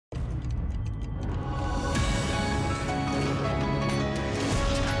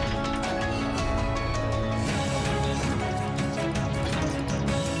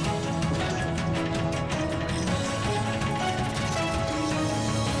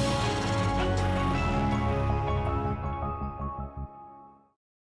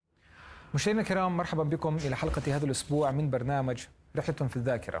مشاهدينا الكرام، مرحبا بكم إلى حلقة هذا الأسبوع من برنامج رحلة في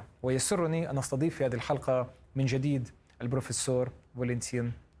الذاكرة. ويسرني أن أستضيف في هذه الحلقة من جديد البروفيسور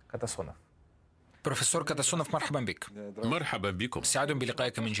فالنتين كاتاسونوف. بروفيسور كاتاسونوف، مرحبا بك. مرحبا بكم. سعيد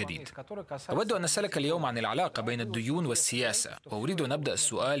بلقائك من جديد. أود أن أسألك اليوم عن العلاقة بين الديون والسياسة، وأريد أن أبدأ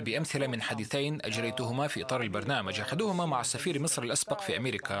السؤال بأمثلة من حديثين أجريتهما في إطار البرنامج، أحدهما مع سفير مصر الأسبق في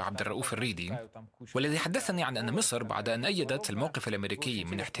أمريكا عبد الرؤوف الريدي، والذي حدثني عن أن مصر بعد أن أيدت الموقف الأمريكي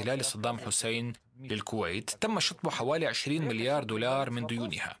من احتلال صدام حسين للكويت تم شطب حوالي 20 مليار دولار من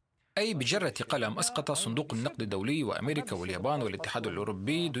ديونها، أي بجرة قلم أسقط صندوق النقد الدولي وأمريكا واليابان والاتحاد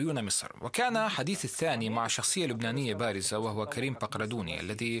الأوروبي ديون مصر. وكان حديث الثاني مع شخصية لبنانية بارزة وهو كريم بقردوني،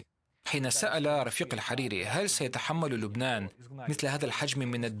 الذي حين سأل رفيق الحريري هل سيتحمل لبنان مثل هذا الحجم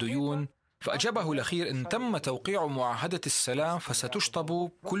من الديون، فأجابه الأخير إن تم توقيع معاهدة السلام فستشطب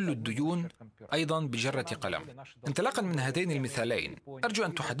كل الديون أيضا بجرة قلم. انطلاقا من هذين المثالين، أرجو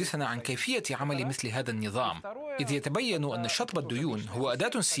أن تحدثنا عن كيفية عمل مثل هذا النظام، إذ يتبين أن شطب الديون هو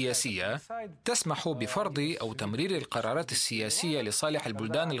أداة سياسية تسمح بفرض أو تمرير القرارات السياسية لصالح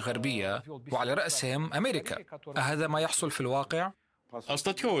البلدان الغربية وعلى رأسهم أمريكا. أهذا ما يحصل في الواقع؟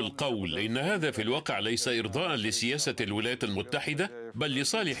 أستطيع القول إن هذا في الواقع ليس إرضاء لسياسة الولايات المتحدة، بل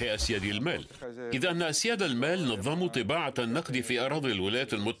لصالح أسياد المال، إذ أن أسياد المال نظموا طباعة النقد في أراضي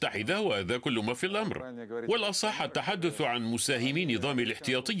الولايات المتحدة، وهذا كل ما في الأمر. والأصح التحدث عن مساهمي نظام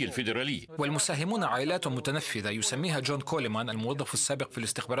الاحتياطي الفيدرالي. والمساهمون عائلات متنفذة يسميها جون كوليمان الموظف السابق في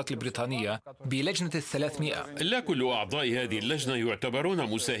الاستخبارات البريطانية بلجنة 300. لا كل أعضاء هذه اللجنة يعتبرون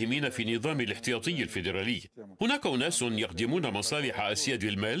مساهمين في نظام الاحتياطي الفيدرالي. هناك أناس يخدمون مصالح أسياد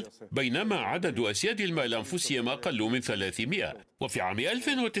المال، بينما عدد أسياد المال أنفسهم أقل من 300. وفي عام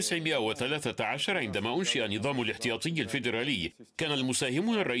 1913 عندما أنشئ نظام الاحتياطي الفيدرالي، كان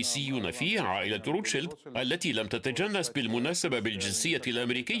المساهمون الرئيسيون فيه عائلة روتشيلد التي لم تتجنس بالمناسبة بالجنسية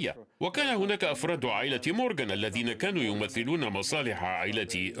الأمريكية، وكان هناك أفراد عائلة مورغان الذين كانوا يمثلون مصالح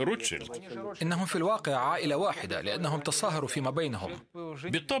عائلة روتشيلد. إنهم في الواقع عائلة واحدة لأنهم تصاهروا فيما بينهم.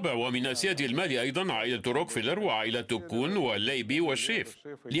 بالطبع، ومن أسياد المال أيضا عائلة روكفيلر وعائلة كون والليبي والشيف.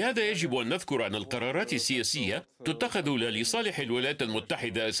 لهذا يجب أن نذكر أن القرارات السياسية تتخذ لا لصالح الولايات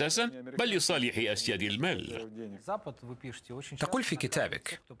المتحدة أساسا، بل لصالح أسياد المال. تقول في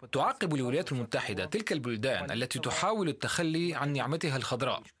كتابك: تعاقب الولايات المتحدة تلك البلدان التي تحاول التخلي عن نعمتها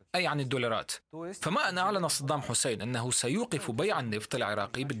الخضراء، أي عن الدولارات. فما أن أعلن صدام حسين أنه سيوقف بيع النفط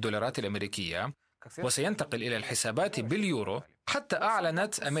العراقي بالدولارات الأمريكية وسينتقل إلى الحسابات باليورو، حتى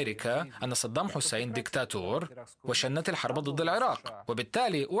أعلنت أمريكا أن صدام حسين ديكتاتور وشنت الحرب ضد العراق،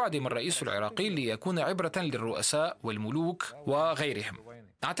 وبالتالي أعدم الرئيس العراقي ليكون عبرة للرؤساء والملوك وغيرهم.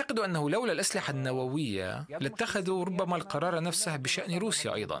 أعتقد أنه لولا الأسلحة النووية لاتخذوا ربما القرار نفسه بشأن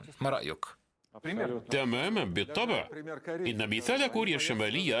روسيا أيضا. ما رأيك؟ تماما، بالطبع. إن مثال كوريا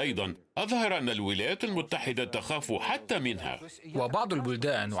الشمالية أيضا أظهر أن الولايات المتحدة تخاف حتى منها. وبعض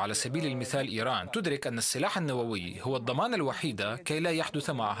البلدان وعلى سبيل المثال إيران تدرك أن السلاح النووي هو الضمان الوحيد كي لا يحدث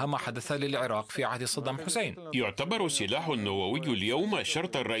معها ما حدث للعراق في عهد صدام حسين. يعتبر السلاح النووي اليوم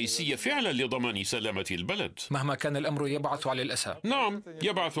الشرط الرئيسي فعلا لضمان سلامة البلد، مهما كان الأمر يبعث على الأسى. نعم،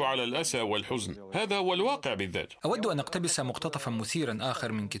 يبعث على الأسى والحزن، هذا هو الواقع بالذات. أود أن أقتبس مقتطفا مثيرا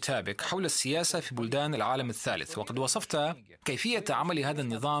آخر من كتابك حول السياسة في بلدان العالم الثالث، وقد وصفت كيفية عمل هذا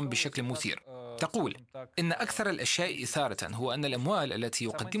النظام بشكل مثير. تقول إن أكثر الأشياء إثارة هو أن الأموال التي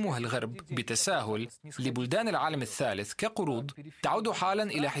يقدمها الغرب بتساهل لبلدان العالم الثالث كقروض تعود حالا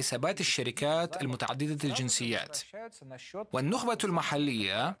إلى حسابات الشركات المتعددة الجنسيات، والنخبة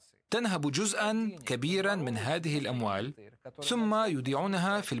المحلية تنهب جزءا كبيرا من هذه الأموال ثم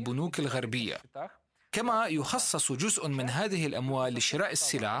يودعونها في البنوك الغربية، كما يخصص جزء من هذه الأموال لشراء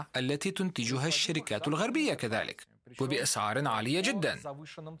السلع التي تنتجها الشركات الغربية كذلك وبأسعار عالية جدا.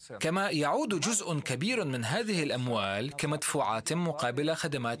 كما يعود جزء كبير من هذه الأموال كمدفوعات مقابل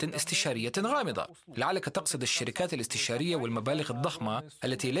خدمات استشارية غامضة. لعلك تقصد الشركات الاستشارية والمبالغ الضخمة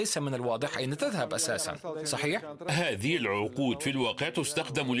التي ليس من الواضح أين تذهب أساسا، صحيح؟ هذه العقود في الواقع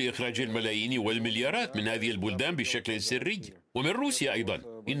تستخدم لإخراج الملايين والمليارات من هذه البلدان بشكل سري، ومن روسيا أيضا.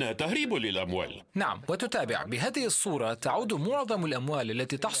 إنها تهريب للأموال. نعم، وتتابع. بهذه الصورة تعود معظم الأموال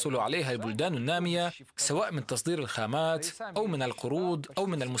التي تحصل عليها البلدان النامية سواء من تصدير الخامات أو من القروض أو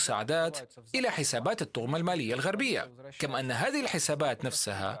من المساعدات إلى حسابات التغمة المالية الغربية، كما أن هذه الحسابات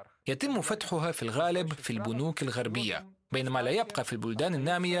نفسها يتم فتحها في الغالب في البنوك الغربية، بينما لا يبقى في البلدان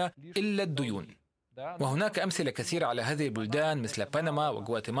النامية إلا الديون. وهناك أمثلة كثيرة على هذه البلدان مثل بنما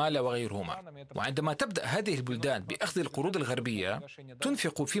وغواتيمالا وغيرهما. وعندما تبدأ هذه البلدان بأخذ القروض الغربية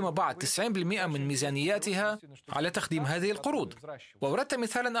تنفق فيما بعد 90% من ميزانياتها على تقديم هذه القروض. ووردت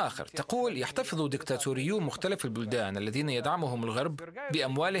مثالا آخر تقول يحتفظ ديكتاتوريو مختلف البلدان الذين يدعمهم الغرب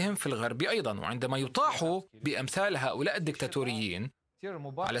بأموالهم في الغرب أيضا، وعندما يطاحوا بأمثال هؤلاء الديكتاتوريين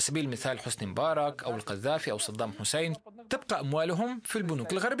على سبيل المثال حسني مبارك أو القذافي أو صدام حسين تبقى أموالهم في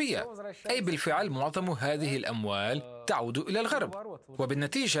البنوك الغربية، أي بالفعل معظم هذه الأموال تعود إلى الغرب،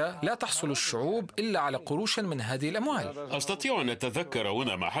 وبالنتيجة لا تحصل الشعوب إلا على قروش من هذه الأموال. أستطيع أن أتذكر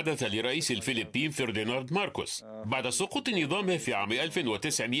هنا ما حدث لرئيس الفلبين فرديناند ماركوس بعد سقوط نظامه في عام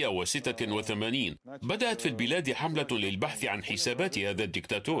 1986. بدأت في البلاد حملة للبحث عن حسابات هذا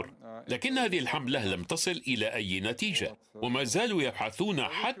الدكتاتور، لكن هذه الحملة لم تصل إلى أي نتيجة، وما زالوا يبحثون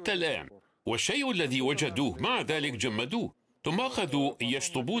حتى الآن. والشيء الذي وجدوه مع ذلك جمدوه، ثم أخذوا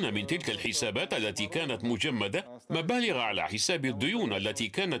يشطبون من تلك الحسابات التي كانت مجمدة مبالغ على حساب الديون التي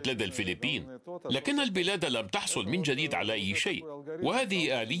كانت لدى الفلبين، لكن البلاد لم تحصل من جديد على أي شيء.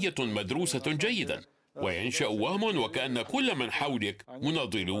 وهذه آلية مدروسة جيدا، وينشأ وهم وكأن كل من حولك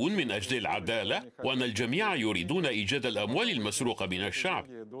مناضلون من أجل العدالة وأن الجميع يريدون إيجاد الأموال المسروقة من الشعب،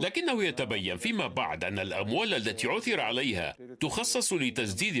 لكنه يتبين فيما بعد أن الأموال التي عثر عليها تخصص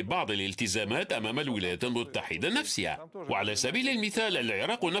لتسديد بعض الالتزامات أمام الولايات المتحدة نفسها. وعلى سبيل المثال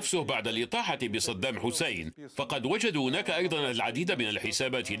العراق نفسه بعد الإطاحة بصدام حسين فقد وجدوا هناك أيضا العديد من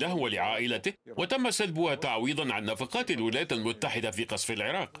الحسابات له ولعائلته وتم سلبها تعويضا عن نفقات الولايات المتحدة في قصف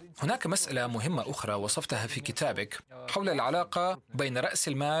العراق. هناك مسألة مهمة أخرى وصفتها في كتابك حول العلاقة بين رأس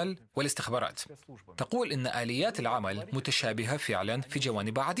المال والاستخبارات. تقول إن آليات العمل متشابهة فعلا في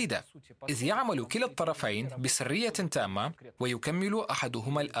جوانب عديدة، إذ يعمل كلا الطرفين بسرية تامة ويكمل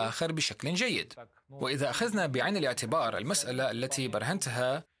أحدهما الآخر بشكل جيد. وإذا أخذنا بعين الاعتبار المسألة التي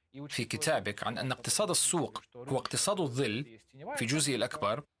برهنتها في كتابك عن أن اقتصاد السوق هو اقتصاد الظل في جزء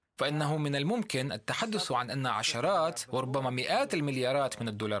الأكبر، فإنه من الممكن التحدث عن أن عشرات وربما مئات المليارات من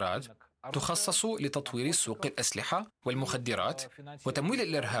الدولارات تخصص لتطوير سوق الأسلحة والمخدرات وتمويل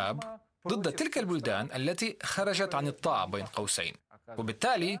الإرهاب ضد تلك البلدان التي خرجت عن الطاعة بين قوسين.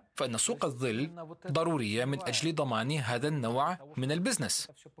 وبالتالي فإن سوق الظل ضرورية من أجل ضمان هذا النوع من البزنس،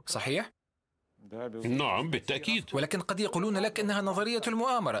 صحيح؟ نعم بالتأكيد. ولكن قد يقولون لك إنها نظرية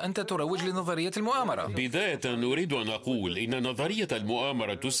المؤامرة، أنت تروج لنظرية المؤامرة. بداية أريد أن أقول إن نظرية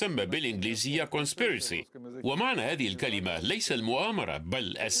المؤامرة تسمى بالإنجليزية conspiracy، ومعنى هذه الكلمة ليس المؤامرة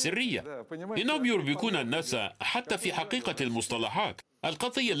بل السرية، إنهم يربكون الناس حتى في حقيقة المصطلحات.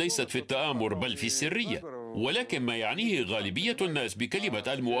 القضية ليست في التآمر بل في السرية، ولكن ما يعنيه غالبية الناس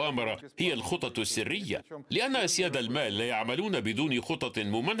بكلمة المؤامرة هي الخطط السرية، لأن أسياد المال لا يعملون بدون خطط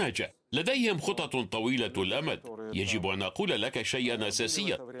ممنهجة، لديهم خطط طويلة الأمد. يجب أن أقول لك شيئا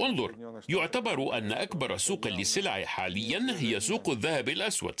أساسيا، انظر، يعتبر أن أكبر سوق للسلع حاليا هي سوق الذهب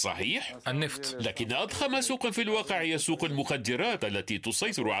الأسود، صحيح؟ النفط. لكن أضخم سوق في الواقع هي سوق المخدرات التي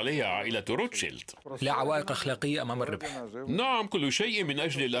تسيطر عليها عائلة روتشيلد. لا عوائق أخلاقية أمام الربح. نعم، كل شيء من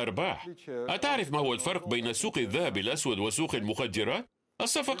أجل الأرباح. أتعرف ما هو الفرق بين سوق الذهب الأسود وسوق المخدرات؟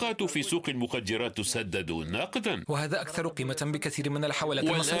 الصفقات في سوق المخدرات تسدد نقدا، وهذا أكثر قيمة بكثير من الحوالات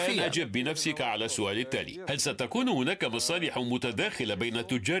المصرفية. والآن أجب بنفسك على السؤال التالي: هل ستكون هناك مصالح متداخلة بين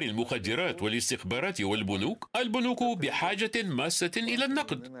تجار المخدرات والاستخبارات والبنوك؟ البنوك بحاجة ماسة إلى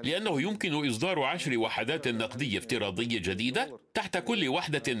النقد، لأنه يمكن إصدار 10 وحدات نقدية افتراضية جديدة تحت كل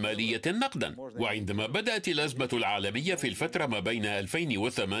وحدة مالية نقدا. وعندما بدأت الأزمة العالمية في الفترة ما بين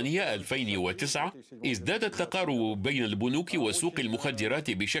 2008-2009 ازداد التقارب بين البنوك وسوق المخدرات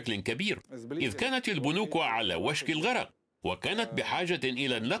بشكل كبير، إذ كانت البنوك على وشك الغرق وكانت بحاجة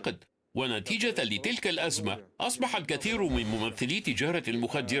إلى النقد. ونتيجة لتلك الأزمة أصبح الكثير من ممثلي تجارة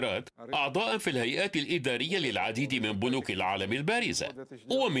المخدرات أعضاء في الهيئات الإدارية للعديد من بنوك العالم البارزة.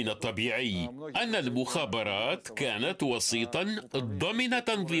 ومن الطبيعي أن المخابرات كانت وسيطا ضمن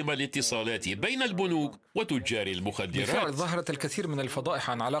تنظيم الاتصالات بين البنوك وتجار المخدرات. بالفعل ظهرت الكثير من الفضائح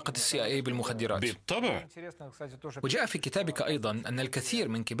عن علاقة CIA بالمخدرات. بالطبع. وجاء في كتابك أيضا أن الكثير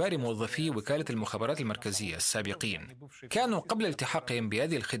من كبار موظفي وكالة المخابرات المركزية السابقين كانوا قبل التحاقهم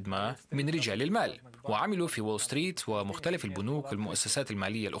بهذه الخدمة من رجال المال، وعملوا في وول ستريت ومختلف البنوك والمؤسسات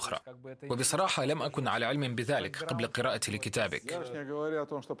المالية الأخرى. وبصراحة لم أكن على علم بذلك قبل قراءتي لكتابك.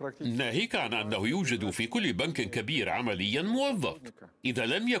 ناهيك عن أنه يوجد في كل بنك كبير عمليا موظف، إذا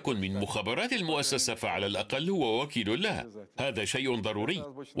لم يكن من مخابرات المؤسسة فعلى الأقل هو وكيل لها. هذا شيء ضروري،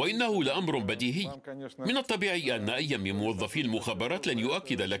 وإنه لأمر بديهي. من الطبيعي أن أي من موظفي المخابرات لن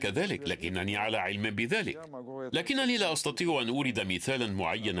يؤكد لك ذلك، لكنني على علم بذلك. لكنني لا أستطيع أن أورد مثالا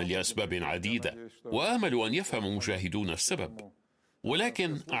معينا لأسباب عديدة، وآمل أن يفهم مشاهدون السبب.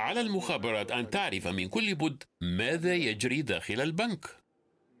 ولكن على المخابرات أن تعرف من كل بد ماذا يجري داخل البنك.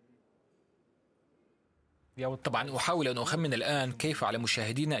 طبعا أحاول أن أخمن الآن كيف على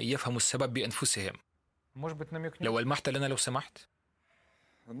مشاهدينا أن يفهموا السبب بأنفسهم. لو ألمحت لنا لو سمحت.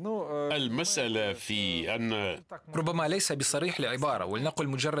 المسألة في أن ربما ليس بصريح العبارة، ولنقل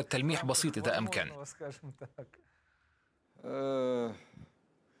مجرد تلميح بسيط إذا أمكن.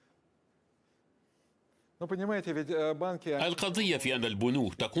 القضية في أن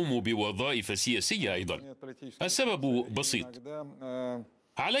البنوك تقوم بوظائف سياسية أيضا. السبب بسيط،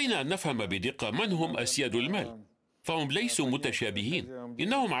 علينا أن نفهم بدقة من هم أسياد المال، فهم ليسوا متشابهين،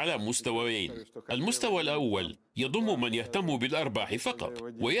 إنهم على مستويين. المستوى الأول يضم من يهتم بالأرباح فقط،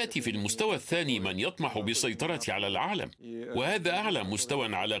 ويأتي في المستوى الثاني من يطمح بالسيطرة على العالم، وهذا أعلى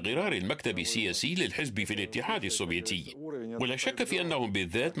مستوى على غرار المكتب السياسي للحزب في الاتحاد السوفيتي. ولا شك في أنهم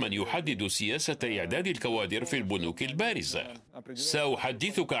بالذات من يحدد سياسة إعداد الكوادر في البنوك البارزة.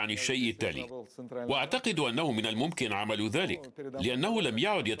 سأحدثك عن الشيء التالي، وأعتقد أنه من الممكن عمل ذلك لأنه لم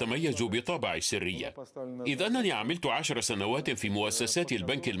يعد يتميز بطابع السرية. إذ أنني عملت 10 سنوات في مؤسسات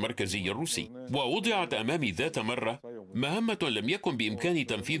البنك المركزي الروسي، ووضعت أمامي ذات مرة مهمة لم يكن بإمكاني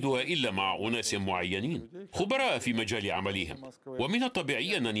تنفيذها إلا مع أناس معينين خبراء في مجال عملهم، ومن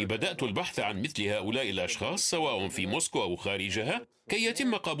الطبيعي أنني بدأت البحث عن مثل هؤلاء الأشخاص سواء في موسكو أو خارجها كي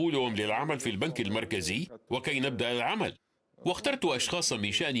يتم قبولهم للعمل في البنك المركزي وكي نبدأ العمل. واخترت أشخاصا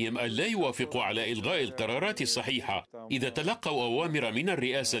من شأنهم أن لا يوافقوا على إلغاء القرارات الصحيحة إذا تلقوا أوامر من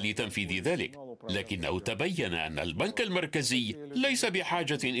الرئاسة لتنفيذ ذلك، لكنه تبين أن البنك المركزي ليس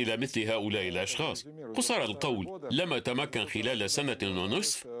بحاجة إلى مثل هؤلاء الأشخاص. قصر القول، لم أتمكن خلال 1.5 سنة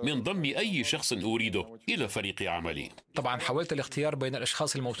من ضم أي شخص أريده إلى فريق عملي. طبعا حاولت الاختيار بين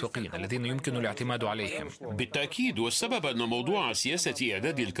الأشخاص الموثوقين الذين يمكن الاعتماد عليهم. بالتأكيد، والسبب أن موضوع سياسة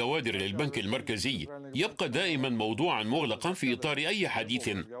إعداد الكوادر للبنك المركزي يبقى دائما موضوعا مغلقا في إطار أي حديث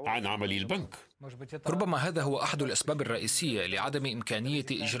عن عمل البنك. ربما هذا هو أحد الأسباب الرئيسية لعدم إمكانية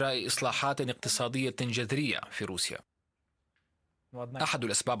إجراء إصلاحات اقتصادية جذرية في روسيا. أحد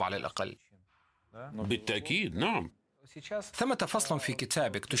الأسباب على الأقل. بالتأكيد، نعم. ثمة فصل في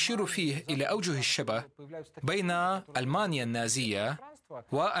كتابك تشير فيه إلى أوجه الشبه بين ألمانيا النازية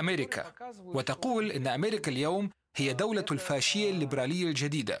وأمريكا، وتقول إن أمريكا اليوم هي دولة الفاشية الليبرالية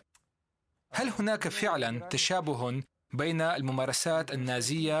الجديدة. هل هناك فعلا تشابه بين الممارسات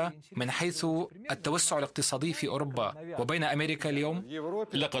النازية من حيث التوسع الاقتصادي في أوروبا وبين أمريكا اليوم؟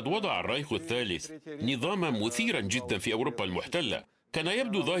 لقد وضع الرايخ الثالث نظاما مثيرا جدا في أوروبا المحتلة، كان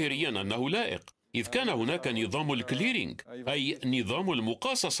يبدو ظاهريا أنه لائق، إذ كان هناك نظام الكليرينج، أي نظام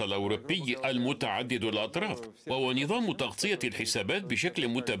المقاصصة الأوروبي المتعدد الأطراف، وهو نظام تغطية الحسابات بشكل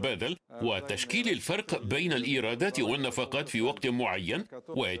متبادل وتشكيل الفرق بين الإيرادات والنفقات في وقت معين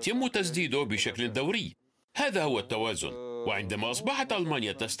ويتم تسديده بشكل دوري. هذا هو التوازن. وعندما أصبحت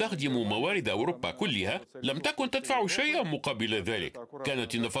ألمانيا تستخدم موارد أوروبا كلها، لم تكن تدفع شيئا مقابل ذلك.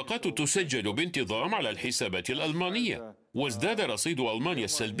 كانت النفقات تسجل بانتظام على الحسابات الألمانية، وازداد رصيد ألمانيا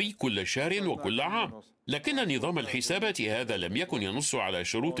السلبي كل شهر وكل عام. لكن نظام الحسابات هذا لم يكن ينص على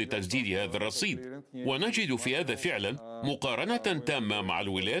شروط تسديد هذا الرصيد، ونجد في هذا فعلا مقارنة تامة مع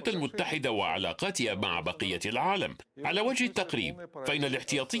الولايات المتحدة وعلاقاتها مع بقية العالم. على وجه التقريب، فإن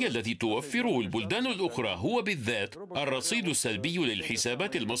الاحتياطي الذي توفره البلدان الأخرى هو بالذات الرصيد السلبي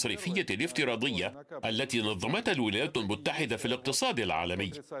للحسابات المصرفية الافتراضية التي نظمتها الولايات المتحدة في الاقتصاد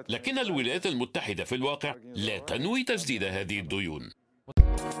العالمي، لكن الولايات المتحدة في الواقع لا تنوي تسديد هذه الديون.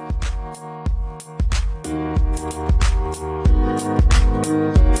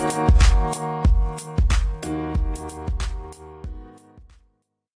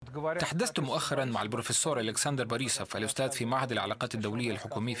 تحدثت مؤخرا مع البروفيسور ألكسندر بوريسوف الأستاذ في معهد العلاقات الدولية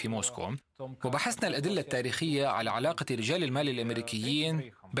الحكومي في موسكو، وبحثنا الأدلة التاريخية على علاقة رجال المال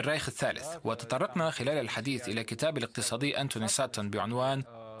الأمريكيين بالرايخ الثالث، وتطرقنا خلال الحديث إلى كتاب الاقتصادي أنتوني ساتون بعنوان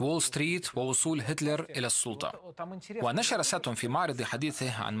وول ستريت ووصول هتلر إلى السلطة. ونشر ساتون في معرض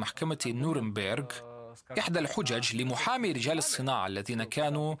حديثه عن محكمة نورنبيرغ إحدى الحجج لمحامي رجال الصناعة الذين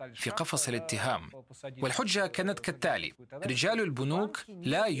كانوا في قفص الاتهام، والحجة كانت كالتالي: رجال البنوك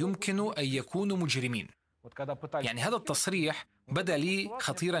لا يمكن أن يكونوا مجرمين. يعني هذا التصريح بدا لي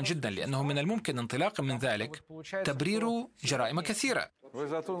خطيرا جدا، لأنه من الممكن انطلاقا من ذلك تبرير جرائم كثيرة.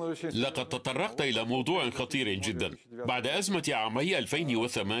 لقد تطرقت إلى موضوع خطير جدا. بعد أزمة عامي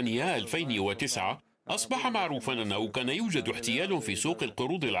 2008-2009 أصبح معروفا أنه كان يوجد احتيال في سوق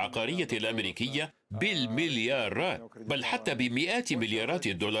القروض العقارية الأمريكية بالمليارات، بل حتى بمئات مليارات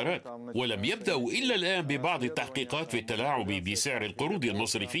الدولارات، ولم يبدأوا إلا الآن ببعض التحقيقات في التلاعب بسعر القروض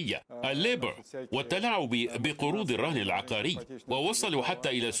المصرفية الليبر والتلاعب بقروض الرهن العقاري، ووصلوا حتى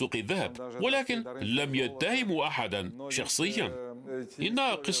إلى سوق الذهب، ولكن لم يتهموا أحدا شخصيا.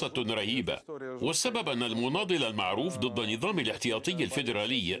 إنها قصة رهيبة، والسبب أن المناضل المعروف ضد النظام الاحتياطي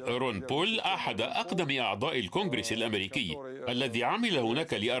الفيدرالي رون بول أحد أقدم أعضاء الكونغرس الأمريكي الذي عمل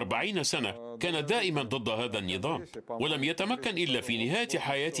هناك ل40 سنة، كان دائما ضد هذا النظام، ولم يتمكن إلا في نهاية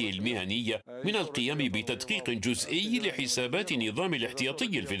حياته المهنية من القيام بتدقيق جزئي لحسابات النظام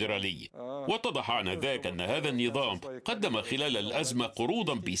الاحتياطي الفيدرالي. واتضح آنذاك أن هذا النظام قدم خلال الأزمة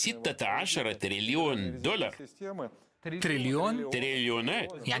قروضا ب16 تريليون دولار.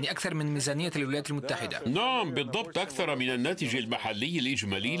 تريليونات، يعني أكثر من ميزانية الولايات المتحدة. نعم بالضبط، أكثر من الناتج المحلي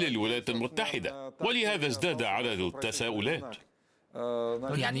الإجمالي للولايات المتحدة، ولهذا ازداد عدد التساؤلات.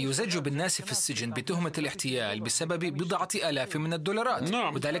 يعني يزج بالناس في السجن بتهمة الاحتيال بسبب بضعة آلاف من الدولارات.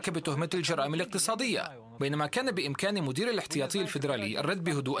 نعم. وذلك بتهمة الجرائم الاقتصادية، بينما كان بإمكان مدير الاحتياطي الفيدرالي الرد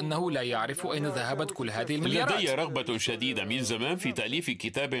بهدوء أنه لا يعرف أين ذهبت كل هذه المليارات. لدي رغبة شديدة من زمان في تأليف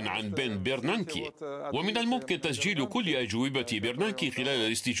كتاب عن بن برنانكي، ومن الممكن تسجيل كل أجوبة برنانكي خلال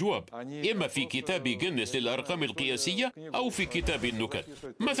الاستجواب، إما في كتاب جينيس للأرقام القياسية أو في كتاب النكت.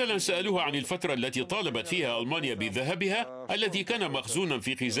 مثلا سألوه عن الفترة التي طالبت فيها ألمانيا بذهبها الذي كان مخزونا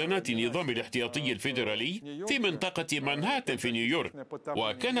في خزانات النظام الاحتياطي الفيدرالي في منطقة مانهاتن في نيويورك،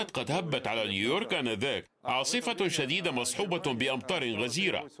 وكانت قد هبت على نيويورك آنذاك عاصفة شديدة مصحوبة بأمطار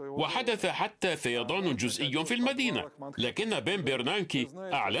غزيرة، وحدث حتى فيضان جزئي في المدينة. لكن بن برنانكي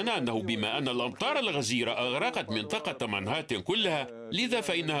أعلن أنه بما أن الأمطار الغزيرة أغرقت منطقة مانهاتن كلها، لذا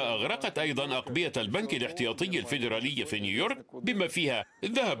فإنها أغرقت أيضا أقبية البنك الاحتياطي الفيدرالي في نيويورك بما فيها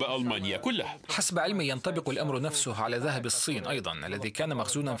ذهب ألمانيا كلها. حسب علمي ينطبق الأمر نفسه على ذهب الصين أيضا الذي كان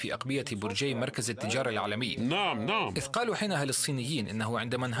مخزونا في أقبية برجي مركز التجارة العالمي. نعم. إذ قالوا حينها للصينيين إنه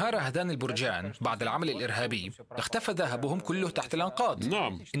عندما انهار هذان البرجان بعد العمل الإرهابي اختفى ذهبهم كله تحت الأنقاض.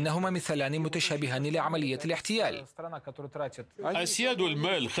 نعم. إنهما مثالان متشابهان لعملية الاحتيال. أسياد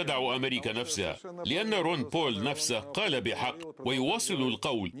المال خدعوا أمريكا نفسها، لأن رون بول نفسه قال بحق ويواصل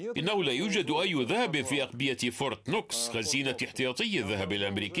القول إنه لا يوجد أي ذهب في أقبية فورت نوكس خزينة احتياطي الذهب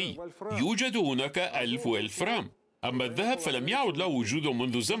الأمريكي، يوجد هناك 1000 ولفرام. أما الذهب فلم يعد له وجود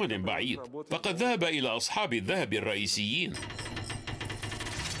منذ زمن بعيد، فقد ذهب إلى أصحاب الذهب الرئيسيين.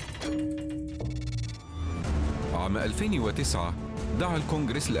 عام 2009 دعا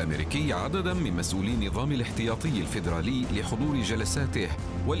الكونغرس الأمريكي عدداً من مسؤولي النظام الاحتياطي الفيدرالي لحضور جلساته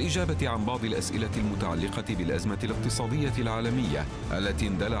والإجابة عن بعض الأسئلة المتعلقة بالأزمة الاقتصادية العالمية التي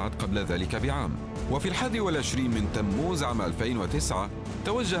اندلعت قبل ذلك بعام. وفي 21 من تموز عام 2009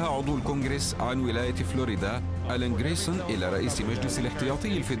 توجه عضو الكونغرس عن ولاية فلوريدا ألين غريسون إلى رئيس مجلس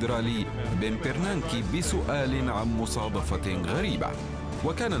الاحتياطي الفيدرالي بن برنانكي بسؤال عن مصادفة غريبة،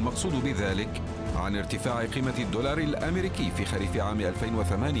 وكان المقصود بذلك عن ارتفاع قيمة الدولار الأمريكي في خريف عام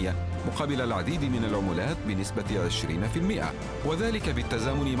 2008 مقابل العديد من العملات بنسبة 20%، وذلك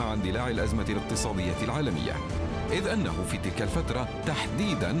بالتزامن مع اندلاع الأزمة الاقتصادية العالمية، إذ أنه في تلك الفترة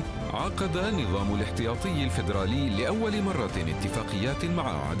تحديداً عقد النظام الاحتياطي الفيدرالي لأول مرة اتفاقيات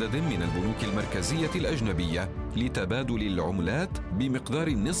مع عدد من البنوك المركزية الأجنبية لتبادل العملات بمقدار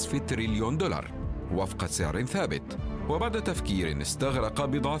 $0.5 تريليون وفق سعر ثابت. وبعد تفكير استغرق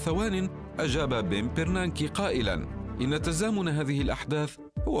بضع ثوان أجاب بن برنانكي قائلاً إن تزامن هذه الأحداث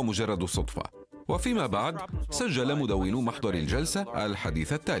هو مجرد صدفة. وفيما بعد سجل مدونو محضر الجلسة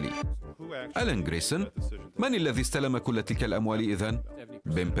الحديث التالي: ألين غريسون: من الذي استلم كل تلك الأموال إذن؟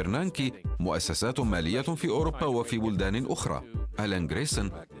 بن برنانكي: مؤسسات مالية في أوروبا وفي بلدان أخرى. ألين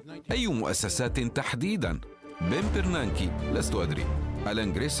غريسون: أي مؤسسات تحديداً؟ بن برنانكي: لست أدري.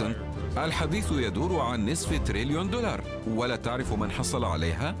 ألين غريسون: الحديث يدور عن $0.5 تريليون ولا تعرف من حصل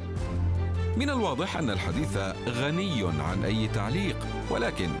عليها؟ من الواضح أن الحديث غني عن أي تعليق،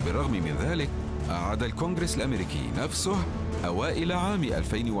 ولكن بالرغم من ذلك أعاد الكونغرس الأمريكي نفسه أوائل عام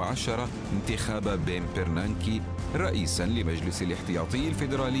 2010 انتخاب بن برنانكي رئيساً لمجلس الاحتياطي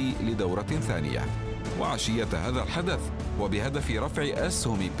الفيدرالي لدورة ثانية. وعشية هذا الحدث وبهدف رفع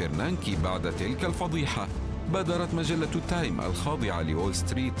أسهم برنانكي بعد تلك الفضيحة بادرت مجلة التايم الخاضعة لول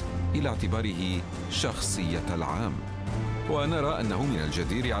ستريت إلى اعتباره شخصية العام. ونرى أنه من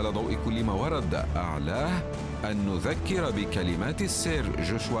الجدير على ضوء كل ما ورد أعلاه أن نذكر بكلمات السير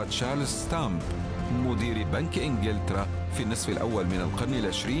جوشوا تشارلز ستامب مدير بنك إنجلترا في النصف الأول من القرن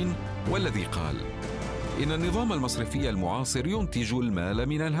العشرين، والذي قال: إن النظام المصرفي المعاصر ينتج المال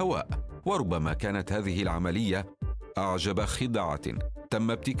من الهواء، وربما كانت هذه العملية أعجب خدعة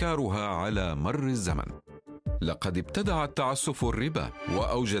تم ابتكارها على مر الزمن. لقد ابتدع التعسف الربا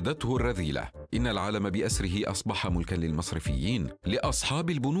وأوجدته الرذيلة. إن العالم بأسره أصبح ملكا للمصرفيين، لأصحاب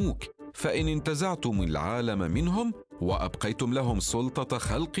البنوك، فإن انتزعتم العالم منهم وأبقيتم لهم سلطة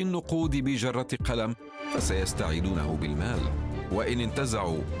خلق النقود بجرة قلم فسيستعيدونه بالمال. وإن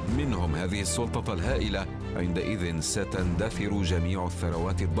انتزعوا منهم هذه السلطة الهائلة عندئذ ستندثر جميع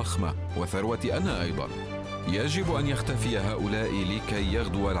الثروات الضخمة وثروة أنا أيضا. يجب أن يختفي هؤلاء لكي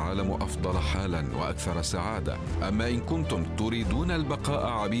يغدو العالم أفضل حالا وأكثر سعادة. أما إن كنتم تريدون البقاء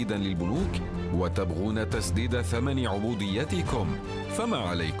عبيدا للبنوك وتبغون تسديد ثمن عبوديتكم فما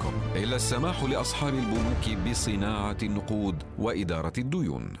عليكم إلا السماح لأصحاب البنوك بصناعة النقود وإدارة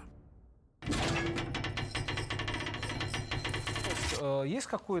الديون.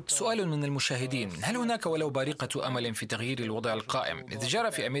 سؤال من المشاهدين: هل هناك ولو بارقة أمل في تغيير الوضع القائم؟ إذ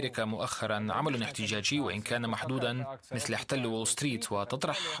جرى في أمريكا مؤخرا عمل احتجاجي وإن كان محدودا مثل احتل وول ستريت،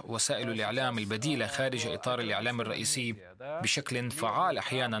 وتطرح وسائل الإعلام البديلة خارج إطار الإعلام الرئيسي بشكل فعال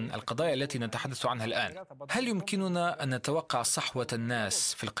أحيانا القضايا التي نتحدث عنها الآن. هل يمكننا أن نتوقع صحوة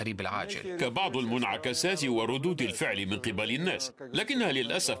الناس في القريب العاجل؟ كبعض المنعكسات وردود الفعل من قبل الناس، لكنها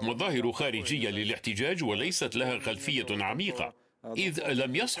للأسف مظاهر خارجية للاحتجاج وليست لها خلفية عميقة، إذ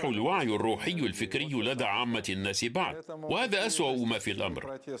لم يصحو الوعي الروحي الفكري لدى عامة الناس بعد، وهذا أسوأ ما في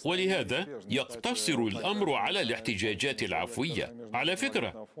الأمر. ولهذا يقتصر الأمر على الاحتجاجات العفوية. على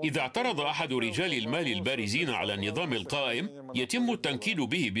فكرة، إذا اعترض أحد رجال المال البارزين على النظام القائم يتم التنكيل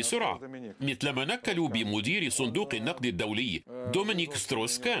به بسرعة، مثلما نكلوا بمدير صندوق النقد الدولي دومينيك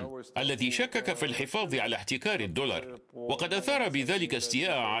ستروس كان الذي شكك في الحفاظ على احتكار الدولار، وقد أثار بذلك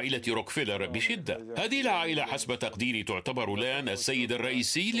استياء عائلة روكفيلر بشدة. هذه العائلة حسب تقديري تعتبر الآن السيد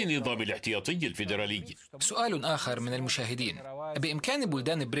الرئيسي للنظام الاحتياطي الفيدرالي. سؤال آخر من المشاهدين: بإمكان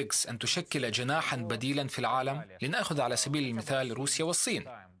بلدان بريكس أن تشكل جناحا بديلا في العالم؟ لنأخذ على سبيل المثال روسيا والصين،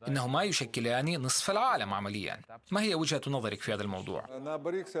 إنهما يشكلان نصف العالم عمليا. ما هي وجهة نظرك في هذا الموضوع؟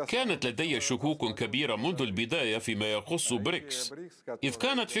 كانت لدي شكوك كبيرة منذ البداية فيما يخص بريكس، إذ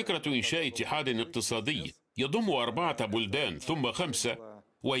كانت فكرة إنشاء اتحاد اقتصادي يضم 4 بلدان ثم 5،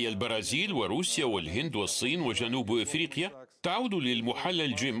 وهي البرازيل وروسيا والهند والصين وجنوب إفريقيا، تعود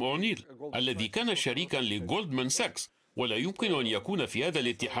للمحلل جيم أونيل الذي كان شريكا لجولدمان ساكس، ولا يمكن أن يكون في هذا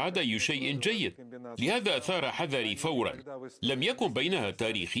الاتحاد أي شيء جيد. لهذا أثار حذري فورا. لم يكن بينها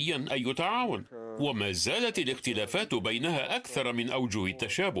تاريخيا أي تعاون، وما زالت الاختلافات بينها أكثر من أوجه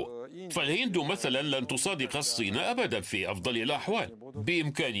التشابه. فالهند مثلا لن تصادق الصين أبدا في أفضل الأحوال،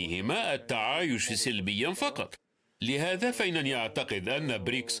 بإمكانهما التعايش سلبيا فقط. لهذا فإنني أعتقد أن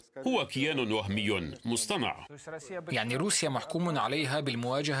بريكس هو كيان وهمي مصطنع. يعني روسيا محكوم عليها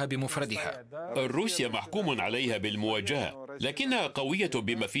بالمواجهة بمفردها؟ روسيا محكوم عليها بالمواجهة، لكنها قوية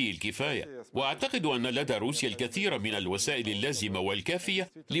بما فيه الكفاية، وأعتقد أن لدى روسيا الكثير من الوسائل اللازمة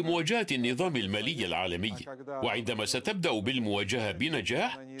والكافية لمواجهة النظام المالي العالمي، وعندما ستبدأ بالمواجهة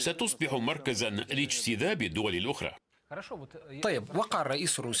بنجاح ستصبح مركزا لاجتذاب الدول الأخرى. طيب، وقع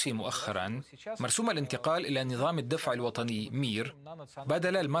الرئيس الروسي مؤخرا مرسوم الانتقال إلى نظام الدفع الوطني مير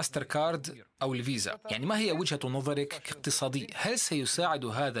بدل الماستر كارد أو الفيزا. يعني ما هي وجهة نظرك كاقتصادي؟ هل سيساعد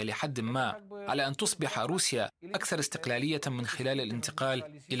هذا لحد ما على أن تصبح روسيا أكثر استقلالية من خلال الانتقال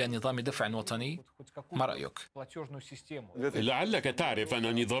إلى نظام دفع وطني؟ ما رأيك؟ لعلك تعرف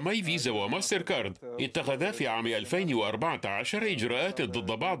أن نظامي فيزا وماستر كارد اتخذا في عام 2014 إجراءات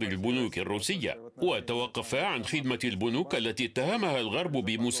ضد بعض البنوك الروسية، وتوقفا عن خدمة البنوك التي اتهمها الغرب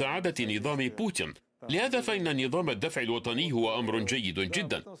بمساعدة نظام بوتين. لهذا فإن نظام الدفع الوطني هو أمر جيد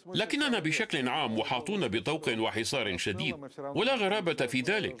جدا، لكننا بشكل عام محاطون بطوق وحصار شديد، ولا غرابة في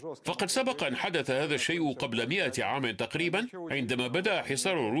ذلك، فقد سبق أن حدث هذا الشيء قبل 100 عام تقريبا عندما بدأ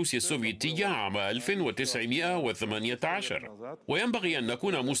حصار روسيا السوفيتية عام 1918، وينبغي أن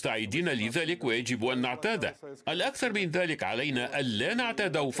نكون مستعدين لذلك ويجب أن نعتاده. الأكثر من ذلك علينا ألا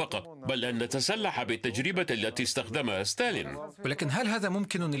نعتاده فقط، بل أن نتسلح بالتجربة التي استخدمها ستالين. ولكن هل هذا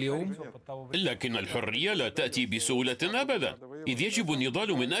ممكن اليوم؟ لكن الحرية لا تأتي بسهولة أبدا، إذ يجب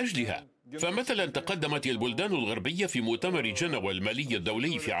النضال من أجلها. فمثلا تقدمت البلدان الغربية في مؤتمر جنوى المالي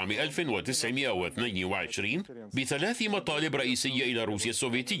الدولي في عام 1922 ب3 مطالب رئيسية إلى روسيا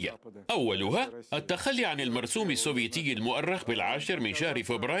السوفيتية. أولها التخلي عن المرسوم السوفيتي المؤرخ بالعاشر من شهر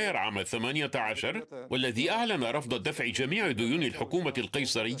فبراير عام 18، والذي أعلن رفض دفع جميع ديون الحكومة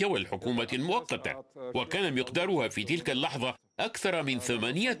القيصرية والحكومة المؤقتة، وكان مقدارها في تلك اللحظة أكثر من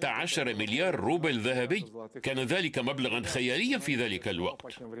 18 مليار روبل ذهبي. كان ذلك مبلغا خياليا في ذلك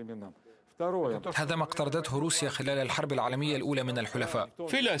الوقت. هذا ما اقترضته روسيا خلال الحرب العالمية الأولى من الحلفاء.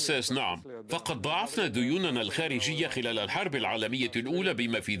 في الأساس نعم، فقد ضاعفنا ديوننا الخارجية خلال الحرب العالمية الأولى،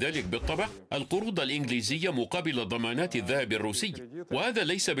 بما في ذلك بالطبع القروض الإنجليزية مقابل ضمانات الذهب الروسي، وهذا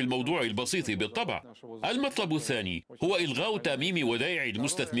ليس بالموضوع البسيط بالطبع. المطلب الثاني هو إلغاء تأميم ودائع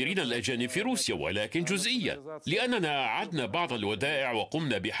المستثمرين الأجانب في روسيا، ولكن جزئيا، لأننا أعدنا بعض الودائع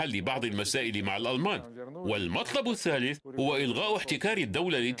وقمنا بحل بعض المسائل مع الألمان. والمطلب الثالث هو إلغاء احتكار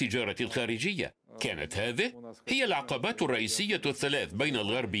الدولة للتجارة الخارجية. كانت هذه هي العقبات الرئيسية الثلاث بين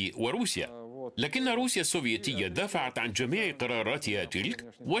الغرب وروسيا، لكن روسيا السوفيتية دافعت عن جميع قراراتها تلك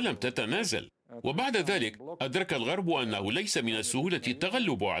ولم تتنازل. وبعد ذلك أدرك الغرب أنه ليس من السهولة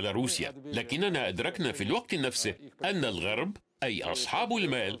التغلب على روسيا، لكننا أدركنا في الوقت نفسه أن الغرب أي أصحاب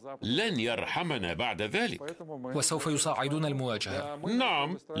المال لن يرحمنا بعد ذلك، وسوف يصعدون المواجهة.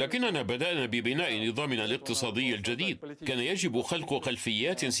 نعم، لكننا بدأنا ببناء نظامنا الاقتصادي الجديد. كان يجب خلق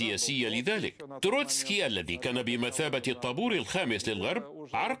خلفيات سياسية لذلك. تروتسكي الذي كان بمثابة الطابور الخامس للغرب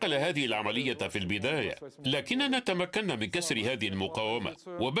عرقل هذه العملية في البداية، لكننا تمكنا من كسر هذه المقاومة،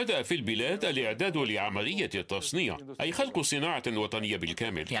 وبدأ في البلاد الإعداد لعملية التصنيع، أي خلق صناعة وطنية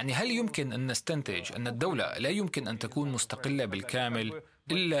بالكامل. يعني هل يمكن أن نستنتج أن الدولة لا يمكن أن تكون مستقلة بالكامل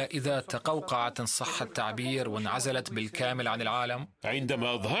إلا إذا تقوقعت إن صح التعبير وانعزلت بالكامل عن العالم؟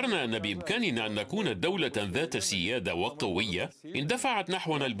 عندما أظهرنا أن بإمكاننا أن نكون دولة ذات سيادة وقوية، اندفعت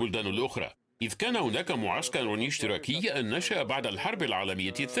نحونا البلدان الأخرى، إذ كان هناك معسكر اشتراكي نشأ بعد الحرب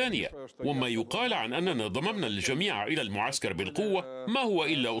العالمية الثانية، وما يقال عن أننا ضممنا الجميع إلى المعسكر بالقوة ما هو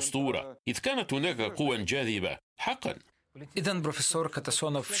إلا أسطورة، إذ كانت هناك قوى جاذبة حقا. إذن بروفيسور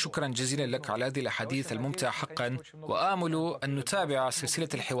كاتاسونوف، شكرا جزيلا لك على هذه الأحاديث الممتعة حقا، وآمل أن نتابع سلسلة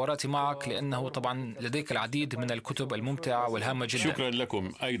الحوارات معك لأنه طبعا لديك العديد من الكتب الممتعة والهامة جدا. شكرا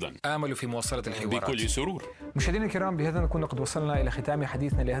لكم أيضا، آمل في مواصلة الحوارات بكل سرور. مشاهدينا الكرام، بهذا نكون قد وصلنا إلى ختام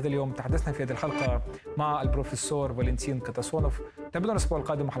حديثنا لهذا اليوم. تحدثنا في هذه الحلقة مع البروفيسور فالنتين كاتاسونوف. تابعونا الأسبوع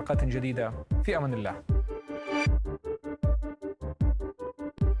القادم حلقات جديدة. في أمان الله.